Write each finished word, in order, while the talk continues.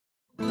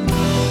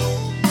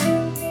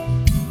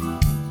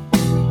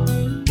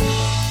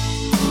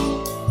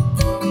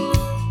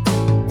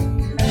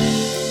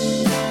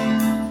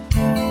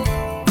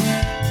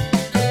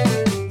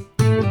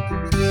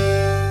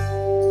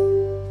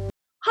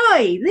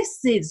Hi, this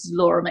is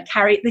Laura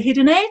McHarry at The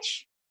Hidden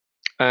Edge.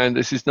 And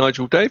this is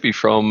Nigel Davey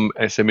from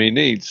SME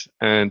Needs.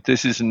 And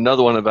this is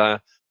another one of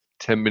our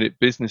 10-minute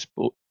business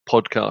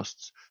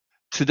podcasts.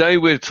 Today,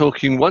 we're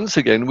talking once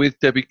again with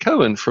Debbie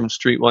Cohen from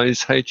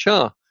Streetwise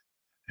HR,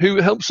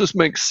 who helps us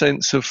make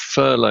sense of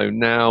furlough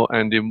now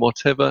and in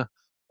whatever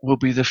will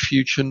be the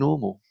future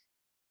normal.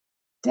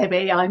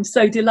 Debbie, I'm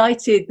so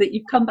delighted that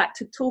you've come back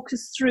to talk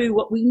us through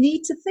what we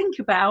need to think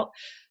about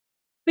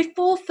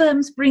before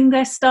firms bring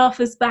their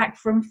staffers back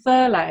from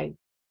furlough.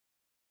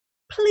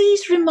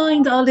 Please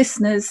remind our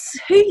listeners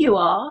who you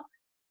are,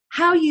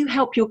 how you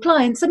help your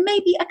clients, and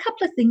maybe a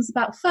couple of things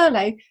about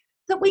furlough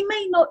that we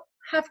may not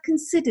have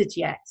considered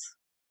yet.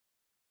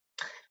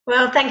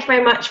 Well, thank you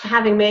very much for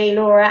having me,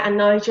 Laura and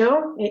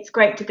Nigel. It's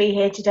great to be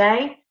here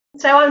today.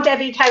 So I'm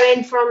Debbie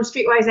Cohen from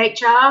Streetwise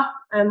HR.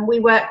 We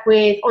work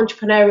with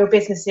entrepreneurial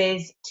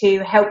businesses to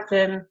help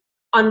them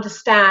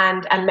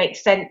understand and make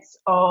sense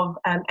of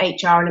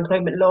HR and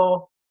employment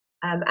law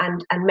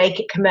and make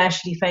it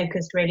commercially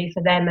focused really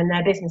for them and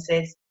their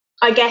businesses.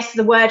 I guess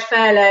the word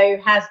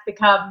furlough has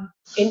become,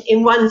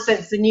 in one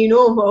sense, the new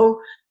normal,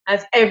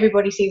 as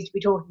everybody seems to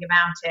be talking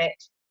about it.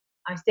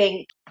 I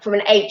think from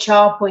an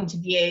HR point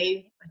of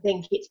view, I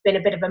think it's been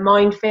a bit of a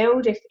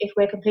minefield, if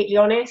we're completely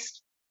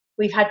honest.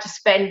 We've had to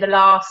spend the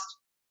last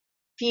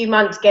few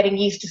months getting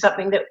used to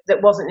something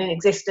that wasn't in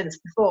existence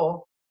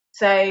before.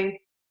 So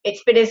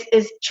it's been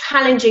as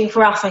challenging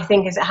for us, I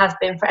think, as it has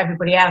been for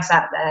everybody else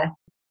out there.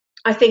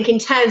 I think in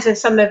terms of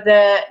some of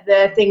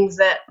the things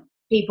that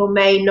people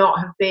may not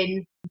have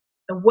been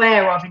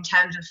aware of in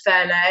terms of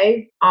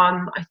furlough,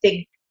 I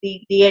think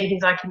the only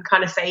things I can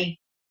kind of say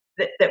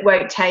that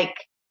won't take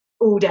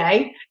all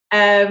day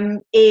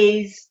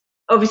is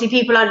obviously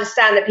people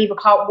understand that people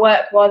can't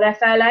work while they're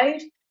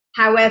furloughed.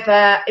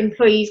 However,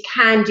 employees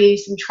can do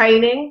some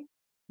training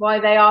while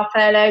they are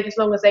furloughed as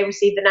long as they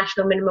receive the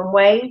national minimum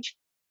wage.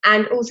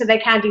 And also they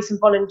can do some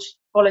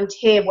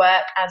volunteer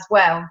work as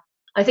well.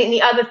 I think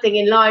the other thing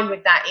in line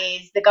with that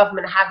is the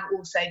government have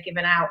also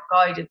given out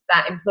guidance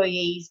that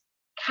employees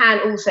can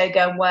also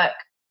go and work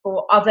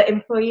for other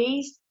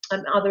employees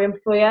and other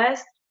employers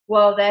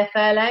while they're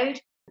furloughed.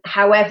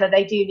 However,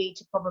 they do need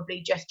to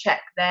probably just check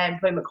their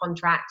employment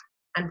contract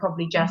and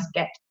probably just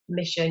get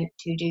permission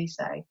to do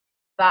so.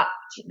 But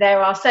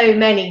there are so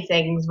many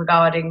things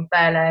regarding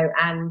furlough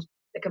and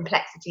the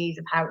complexities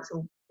of how it's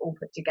all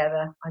put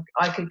together.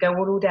 I could go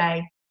on all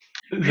day.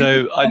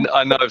 No,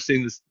 I know I've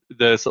seen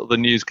the sort of the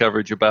news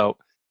coverage about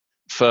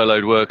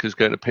furloughed workers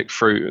going to pick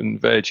fruit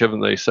and veg, haven't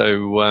they?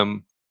 So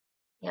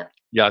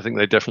yeah, I think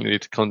they definitely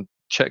need to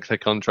check their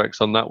contracts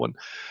on that one.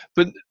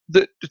 But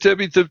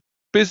Debbie, the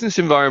business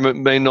environment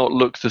may not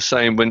look the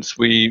same once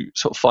we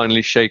sort of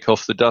finally shake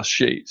off the dust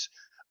sheets,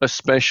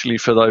 especially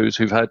for those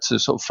who've had to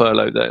sort of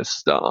furlough their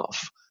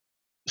staff.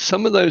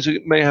 Some of those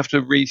may have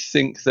to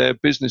rethink their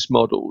business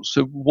models.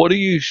 So what do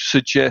you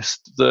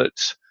suggest that,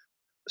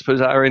 I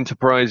suppose, our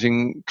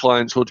enterprising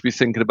clients ought to be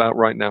thinking about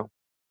right now?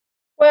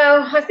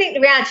 Well, I think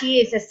the reality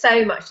is there's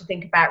so much to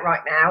think about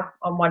right now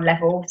on one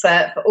level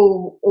for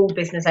all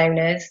business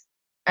owners,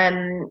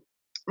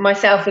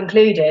 myself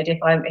included, if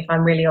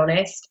I'm really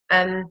honest.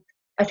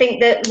 I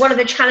think that one of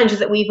the challenges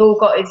that we've all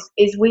got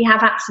is we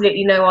have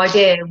absolutely no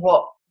idea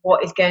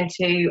what is going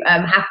to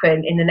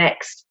happen in the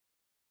next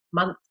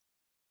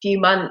few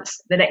months,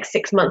 the next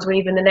 6 months, or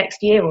even the next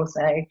year or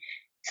so.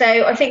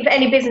 So I think for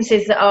any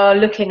businesses that are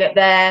looking at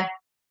their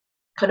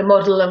kind of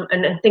model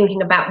and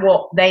thinking about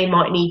what they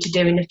might need to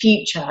do in the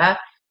future,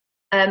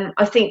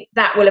 I think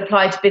that will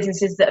apply to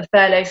businesses that have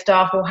furloughed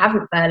staff or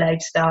haven't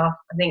furloughed staff.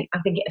 I think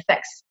it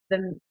affects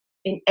them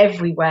in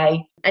every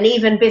way, and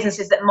even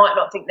businesses that might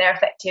not think they're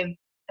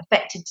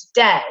affected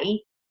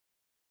today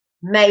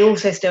may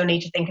also still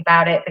need to think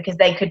about it because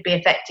they could be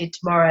affected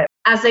tomorrow,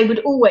 as they would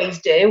always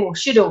do or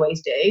should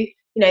always do.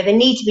 They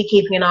need to be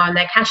keeping an eye on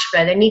their cash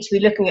flow. They need to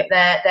be looking at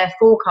their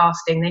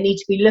forecasting. They need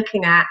to be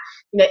looking at,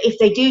 if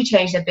they do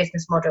change their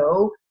business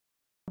model,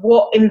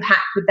 what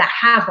impact would that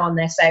have on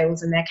their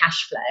sales and their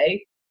cash flow?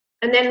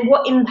 And then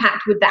what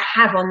impact would that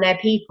have on their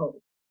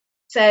people?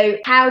 So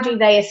how do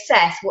they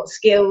assess what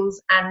skills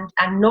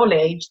and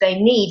knowledge they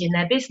need in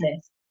their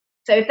business?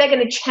 So if they're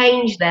going to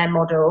change their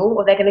model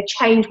or they're going to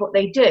change what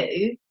they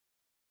do,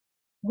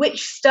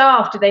 which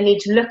staff do they need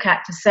to look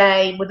at to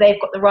say, well,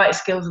 they've got the right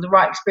skills or the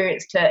right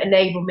experience to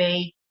enable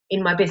me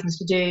in my business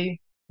to do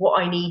what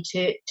I need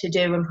to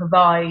do and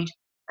provide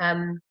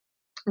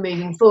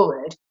moving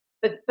forward.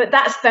 But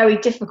that's very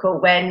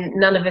difficult when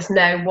none of us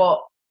know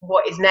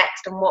what is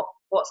next and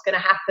what's going to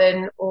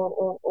happen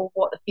or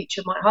what the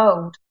future might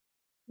hold.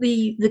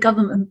 The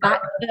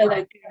government-backed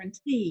furlough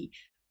guarantee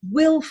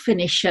will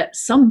finish at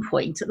some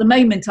point. At the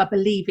moment, I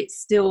believe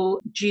it's still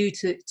due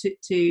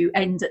to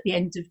end at the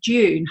end of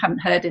June.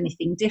 Haven't heard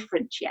anything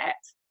different yet.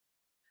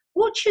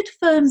 What should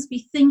firms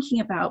be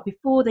thinking about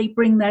before they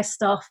bring their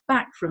staff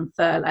back from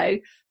furlough,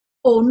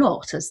 or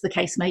not, as the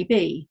case may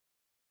be?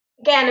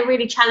 Again, a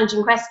really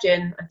challenging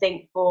question, I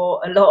think,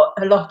 for a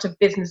lot of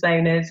business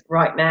owners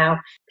right now.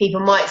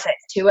 People might say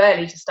it's too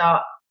early to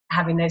start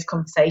having those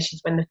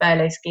conversations when the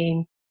furlough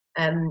scheme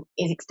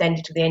is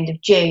extended to the end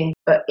of June,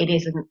 but it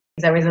isn't.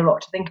 There is a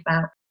lot to think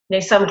about.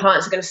 Some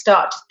clients are going to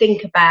start to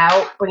think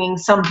about bringing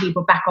some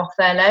people back off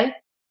furlough.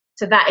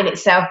 So that in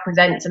itself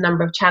presents a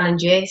number of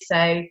challenges.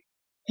 So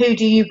who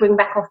do you bring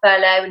back off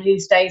furlough and who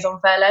stays on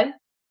furlough?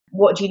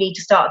 What do you need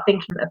to start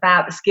thinking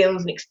about the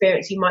skills and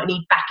experience you might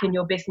need back in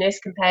your business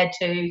compared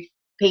to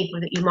people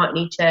that you might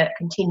need to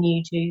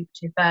continue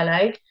to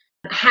furlough?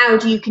 How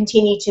do you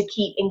continue to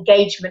keep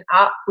engagement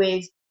up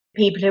with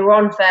people who are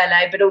on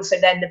furlough, but also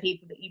then the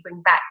people that you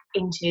bring back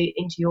into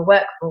your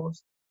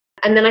workforce?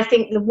 And then I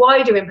think the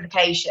wider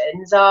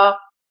implications are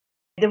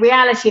the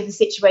reality of the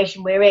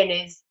situation we're in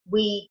is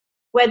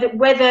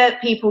whether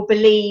people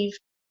believe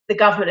the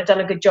government have done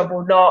a good job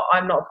or not.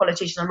 I'm not a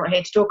politician, I'm not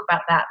here to talk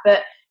about that,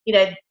 but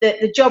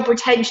the job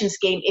retention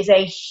scheme is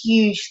a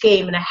huge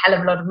scheme and a hell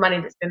of a lot of money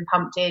that's been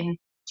pumped in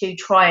to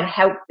try and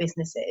help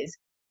businesses.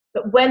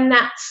 But when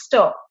that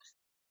stops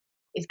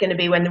is going to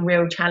be when the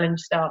real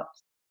challenge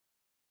starts.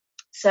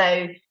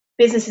 So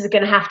businesses are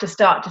going to have to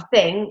start to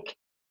think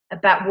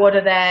about what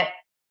do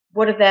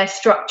their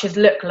structures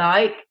look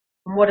like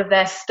and what do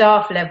their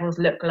staff levels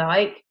look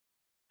like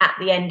at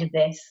the end of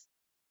this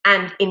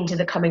and into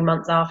the coming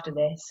months after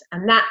this.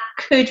 And that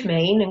could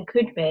mean and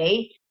could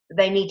be that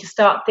they need to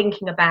start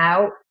thinking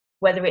about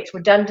whether it's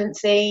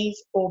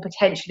redundancies or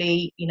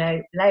potentially,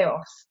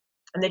 layoffs.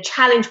 And the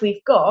challenge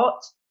we've got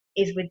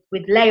is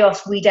with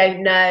layoffs, we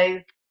don't know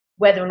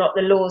whether or not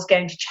the law is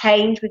going to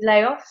change with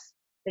layoffs.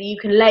 So you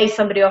can lay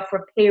somebody off for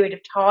a period of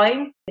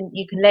time, and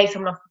you can lay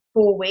someone off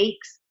for 4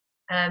 weeks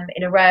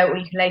in a row, or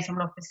you can lay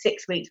someone off for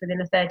 6 weeks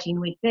within a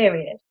 13-week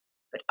period.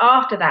 But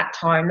after that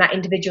time, that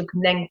individual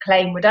can then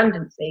claim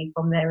redundancy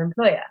from their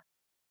employer.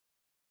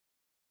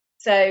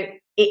 So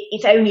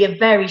it's only a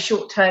very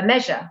short-term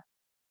measure.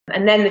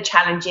 And then the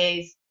challenge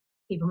is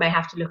people may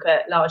have to look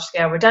at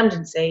large-scale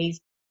redundancies,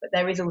 but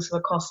there is also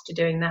a cost to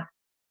doing that.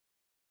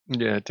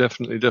 Yeah,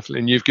 definitely.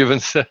 And you've given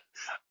us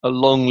a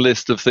long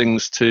list of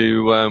things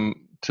to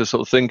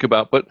sort of think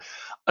about. But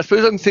I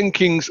suppose I'm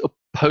thinking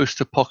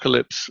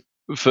post-apocalypse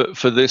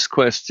for this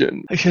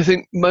question. I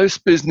think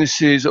most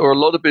businesses, or a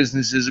lot of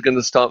businesses, are going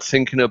to start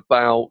thinking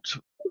about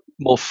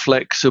more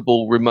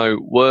flexible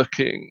remote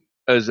working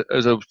as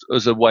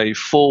a way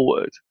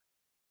forward.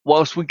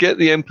 Whilst we get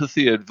the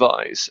empathy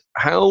advice,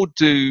 how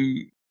do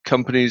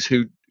companies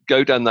who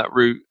go down that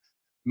route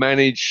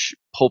manage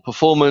poor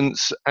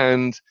performance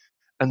and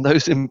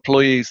those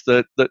employees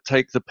that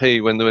take the P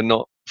when they're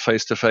not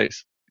face to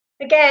face?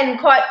 Again,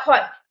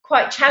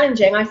 quite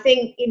challenging. I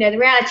think the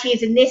reality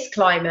is in this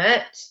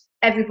climate,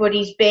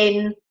 everybody's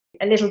been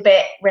a little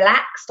bit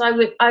relaxed. I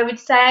would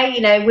say,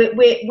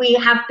 we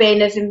have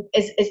been as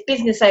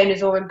business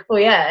owners or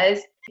employers.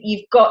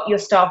 You've got your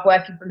staff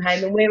working from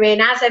home, and we're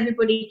in, as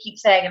everybody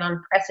keeps saying, an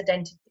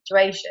unprecedented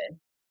situation.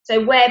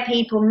 So where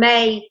people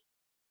may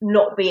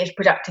not be as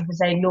productive as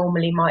they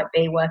normally might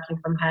be working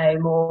from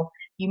home, or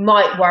you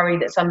might worry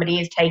that somebody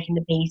is taking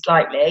the P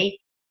slightly,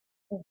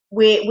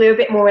 we're a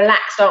bit more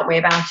relaxed, aren't we,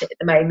 about it at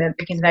the moment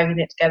because of everything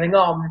that's going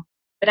on.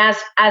 But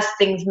as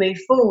things move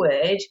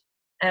forward,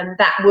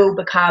 that will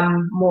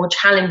become more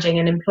challenging,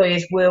 and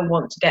employers will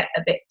want to get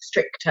a bit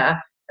stricter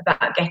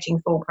about getting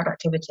full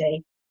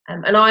productivity.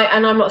 And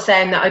I'm not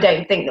saying that I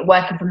don't think that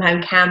working from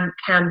home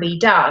can be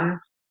done,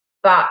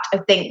 but I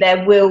think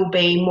there will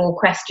be more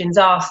questions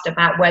asked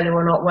about whether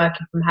or not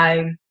working from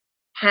home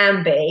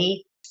can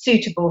be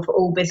suitable for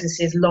all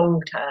businesses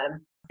long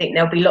term. I think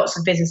there'll be lots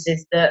of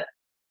businesses that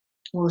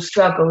will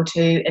struggle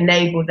to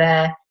enable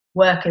their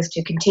workers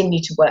to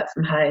continue to work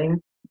from home.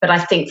 But I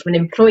think from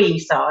an employee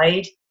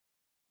side,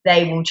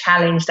 they will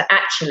challenge that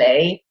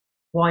actually,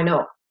 why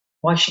not?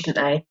 Why shouldn't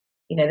they?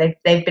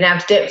 They've been able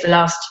to do it for the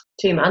last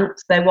 2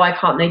 months, so why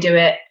can't they do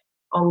it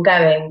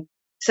ongoing?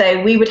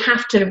 So we would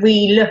have to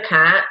re-look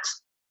at,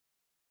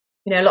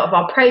 a lot of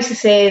our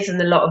processes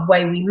and a lot of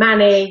way we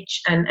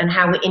manage and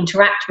how we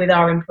interact with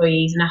our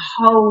employees in a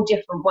whole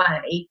different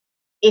way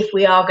if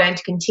we are going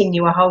to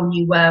continue a whole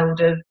new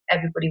world of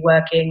everybody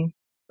working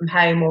from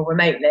home or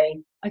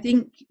remotely. I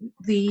think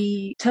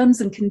the terms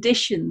and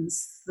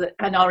conditions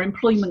and our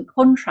employment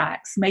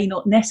contracts may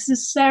not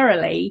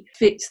necessarily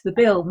fit the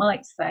bill,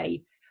 might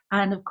they?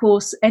 And of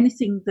course,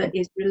 anything that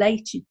is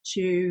related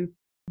to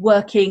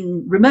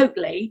working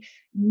remotely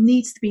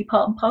needs to be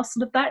part and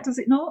parcel of that, does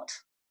it not?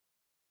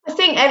 I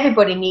think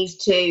everybody needs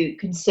to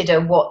consider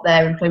what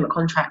their employment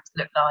contracts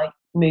look like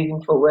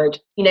moving forward.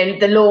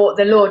 The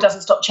law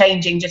doesn't stop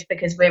changing just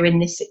because we're in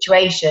this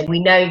situation.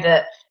 We know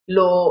that the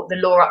law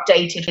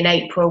updated in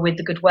April with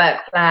the Good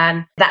Work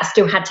Plan. That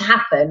still had to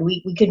happen.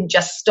 We couldn't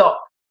just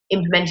stop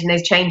implementing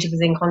those changes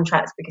within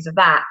contracts because of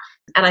that.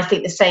 And I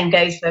think the same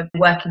goes for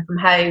working from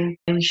home.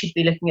 We should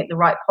be looking at the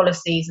right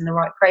policies and the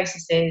right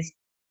processes,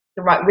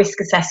 the right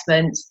risk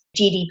assessments,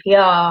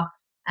 GDPR.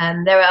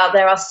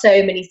 There are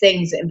so many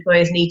things that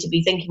employers need to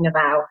be thinking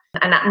about,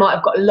 and that might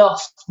have got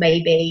lost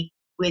maybe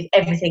with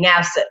everything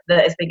else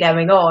that has been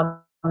going on.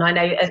 And I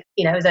know,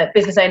 as a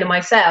business owner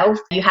myself,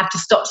 you have to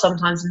stop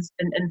sometimes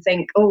and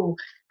think, oh,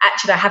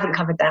 actually, I haven't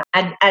covered that.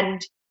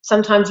 And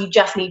sometimes you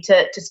just need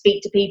to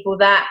speak to people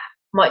that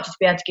might just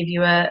be able to give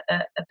you a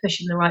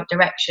push in the right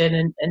direction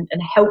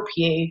and help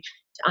you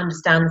to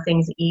understand the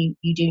things that you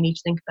do need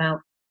to think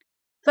about.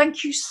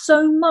 Thank you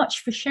so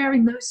much for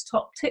sharing those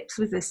top tips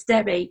with us,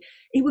 Debbie.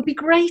 It would be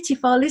great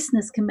if our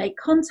listeners can make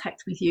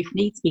contact with you if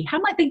needs be. How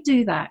might they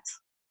do that?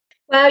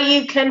 Well,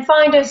 you can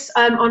find us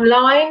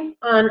online,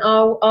 and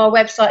our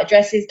website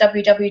address is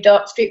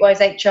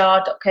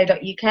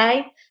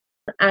www.streetwisehr.co.uk.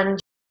 And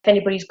if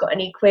anybody's got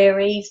any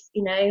queries,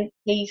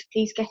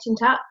 please get in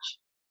touch.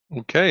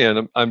 Okay,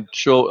 and I'm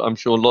sure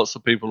lots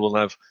of people will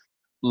have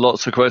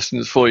lots of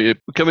questions for you.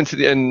 We're coming to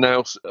the end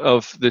now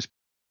of this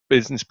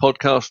business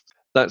podcast.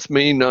 That's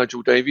me,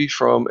 Nigel Davey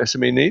from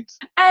SME Needs.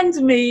 And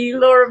me,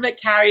 Laura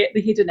McCarry at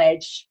The Hidden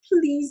Edge.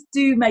 Please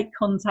do make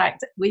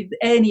contact with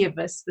any of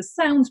us for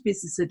sound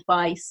business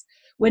advice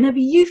whenever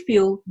you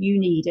feel you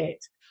need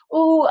it.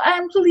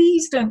 And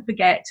please don't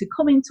forget to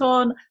comment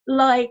on,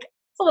 like,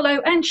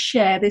 follow and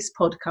share this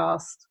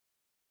podcast.